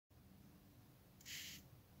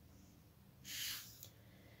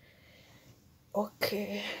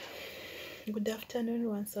Okay, good afternoon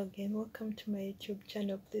once again. Welcome to my YouTube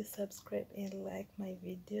channel. Please subscribe and like my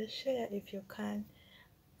video. Share if you can.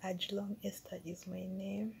 Ajlong Esther is my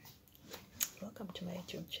name. Welcome to my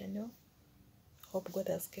YouTube channel. Hope God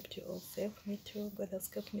has kept you all safe. Me too. God has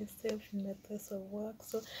kept me safe in my place of work.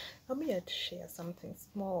 So I'm here to share something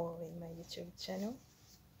small in my YouTube channel.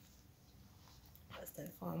 First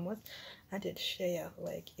and foremost, I wanted to share,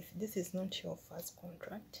 like, if this is not your first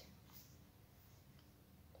contract,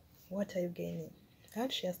 what are you gaining? I'll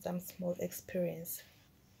share some small experience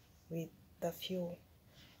with the few.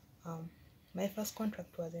 My first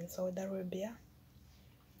contract was in Saudi Arabia.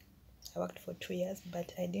 I worked for 2 years,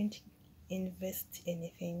 but I didn't invest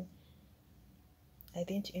anything.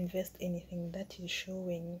 That is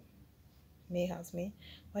showing me as me.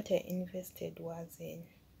 What I invested was in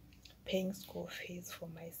paying school fees for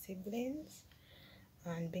my siblings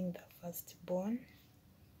and being the firstborn.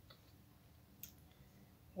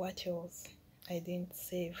 What else? I didn't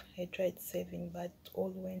save. I tried saving, but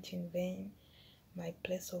all went in vain. My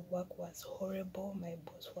place of work was horrible. My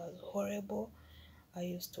boss was horrible. I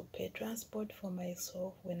used to pay transport for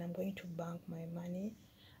myself when I'm going to bank my money.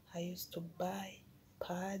 I used to buy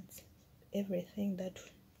pads, everything that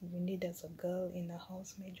you need as a girl in a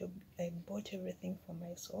housemaid job. I bought everything for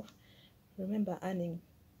myself. Remember earning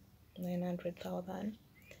 900,000.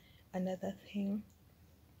 Another thing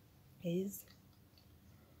is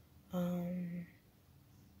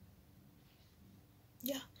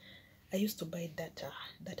I used to buy data.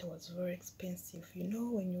 Data was very expensive. You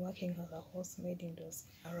know, when you're working as a housemaid in those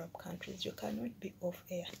Arab countries, you cannot be off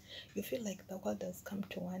air. You feel like the world has come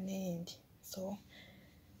to an end. So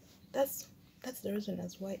that's the reason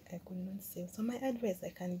as why I could not save. So my advice I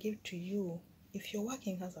can give to you, if you're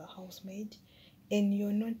working as a housemaid and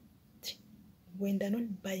when they're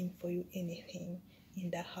not buying for you anything in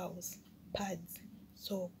the house, pads,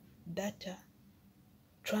 so data,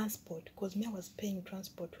 transport, because me I was paying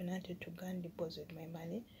transport when I wanted to go and deposit my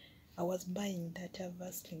money. I was buying data,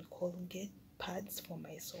 Vaseline, Colgate, pads for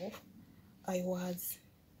myself. I was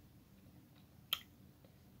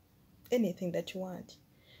anything that you want.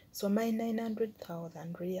 So my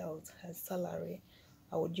 900,000 reals as salary,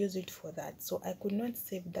 I would use it for that. So I could not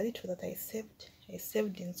save the little that I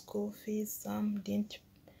saved in school fees. Some didn't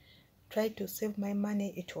try to save my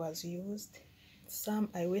money, it was used. Some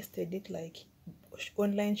I wasted it, like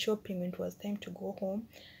online shopping when it was time to go home.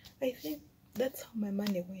 I think that's how my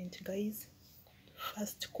money went, guys.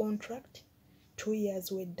 First contract, 2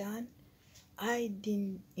 years were done. I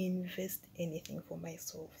didn't invest anything for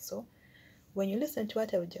myself. So when you listen to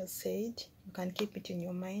what I've just said, you can keep it in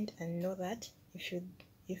your mind and know that if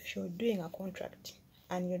you're doing a contract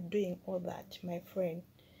and you're doing all that, my friend,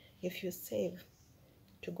 if you save,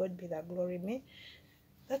 to God be the glory. Me,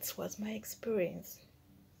 that was my experience.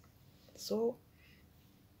 So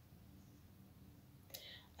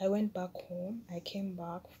I went back home. I came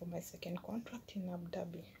back for my second contract in Abu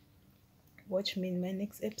Dhabi. Watch me in my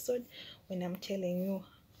next episode when I'm telling you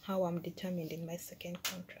how I'm determined in my second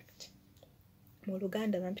contract. Mu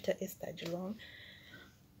Luganda bampita Esther Ajlong.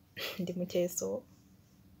 Ndi muteeso.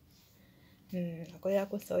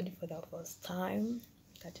 Akolera Saudi for the first time.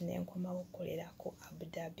 Kati nenkomawo okukolerako Abu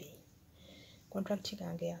Dhabi. Contract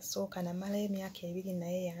gange yasooka namala emyaka 2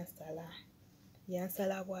 naye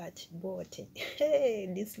yansala bw'ati. Hey,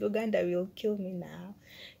 this Luganda will kill me now.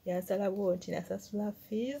 Yansala bw'ati, nasasula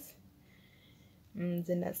fees.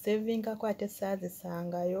 Nze nasavingako ate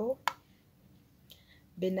saazisangayo.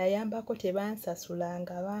 Benayambako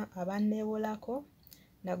tebansasulanga abanneebolako.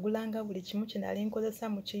 Nagulanga buli kimu kye nali nkozesa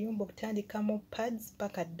mu kiyumba okutandika mu pads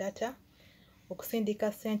paka data.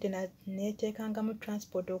 Okusindika sente neteekangamu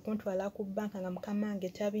transport okuntwala ku banka nga mukama wange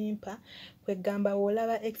tabimpa. Kwegamba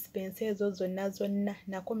olaba expense ezo zonna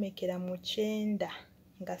nakomekera mu 9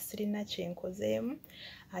 nga sirina kyenkozeemu.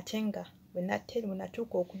 Ate nga bwe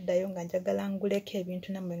natuuka okuddayo nga njagala nguleko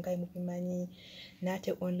ebintu nammwe nga mubimanyi.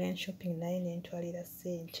 N'ate online shopping naye nentwalira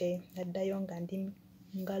ssente. Naddayo nga ndi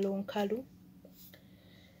ngalo nkalu.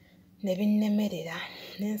 Ne binnemerera.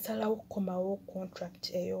 Nensalawo okukomawo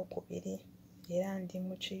contract ey'okubiri. Era ndi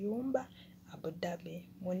mu kiyumba Abu Dhabi.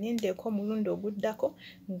 Munindeko omulundi oguddako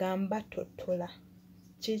nga mbatottola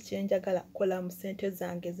kiki njagala kukola mu ssente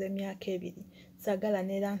zange ez'emyaka 2. Sagala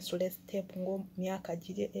neera nsula step ng'emyaka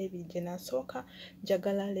giri 2 gye nasooka.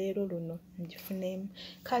 Njagala leero luno ngifunemu.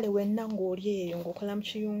 Kale wenna ng'oli eyo ng'okola mu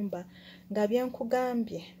kiyumba nga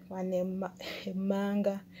byenkugambye wano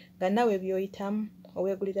emmanga nga nawe byoyitamu.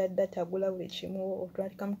 Owegulira data gula buli kimu,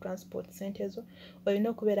 otwalikamu transport sente zo. Olina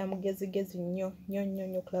okubeera mugezigezi nnyo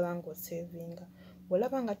okulaba ng'osevinga.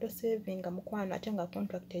 Bw'olaba nga tosevinga mukwano ate nga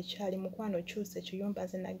contract ekyali mukwano kyusa ekiyumba,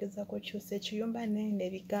 nze nagezaako kyusa ekiyumba naye ne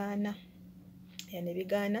bigaana. Ne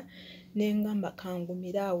bigaana ne ngamba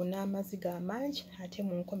kangumira awo n'amaziga amangi ate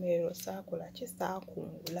mu nkomerero saakola ki,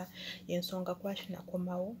 saakungula. Ensonga lwaki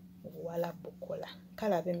nakomawo obuwala bukola.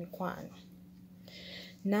 Kalabe mikwano,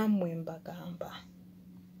 nammwe mbagamba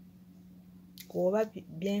oba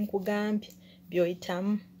bye nkugambye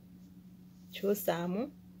by'oyitamu kyusaamu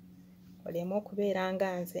oleme okubeera nga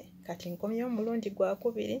nze. Kati nkomyewo omulundi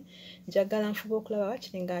gwakubiri, njagala nfube okulaba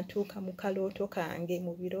wakiri nga ntuuka mu kalooto kange,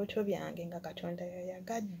 mu birooto byange nga Katonda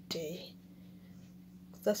yayagadde.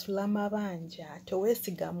 Kusasula mabanja,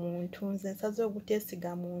 toweesiga muntu. Nze nsaze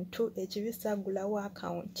obuteesiga muntu. Ekibi saagulawo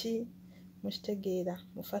akawunti, mukitegeera.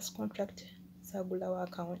 Mu first contract saagulawo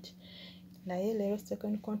akawunti, naye leero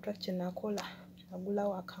second contract nakola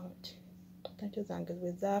nagulawo akawunti. Ssente zange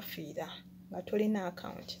bwe zaafiira nga tolina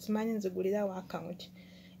akawunti, simanyi nzigulirawo akawunti.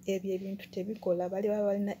 Ebyo ebintu tebikola. Baliba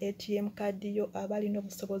balina ATM card yo, abalina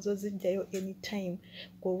obusobozi ozijjayo anytime.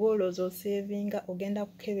 Bw'oba olowooza osevinga, ogenda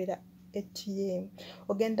kukebera ATM,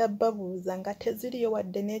 ogenda babuuza nga teziriyo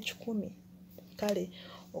wadde n'ekikumi. Kale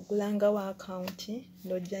ogulangawo akawunti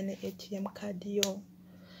n'ojja ne ATM card yo.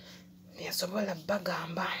 Byensobola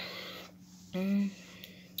bagamba.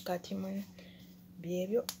 Kati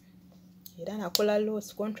byebyo. Era nakola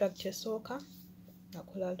loss. Contract esooka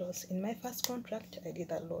nakola loss. In my first contract I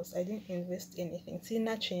did a loss. I didn't invest anything.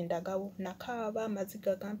 Sina kyendagawo. Nakaaba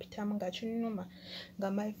amaziga gampitamu nga kinnuma,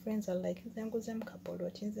 nga my friends are like nze nguze mu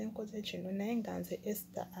kapoloti, nze nkoze kino, naye nga nze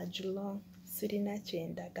Esther Ajulong sirina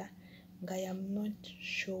kyendaga, nga I am not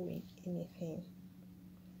showing anything.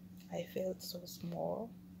 I felt so small.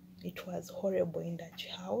 It was horrible in that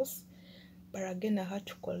house. But again, I had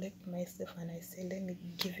to collect myself and I said, let me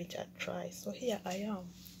give it a try. So here I am.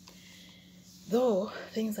 Though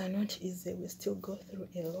things are not easy, we still go through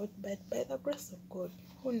a lot, but by the grace of God,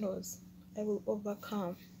 who knows, I will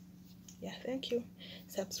overcome. Yeah, thank you.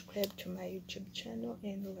 Subscribe to my YouTube channel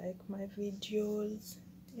and like my videos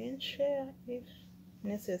and share if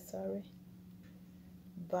necessary.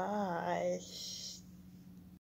 Bye.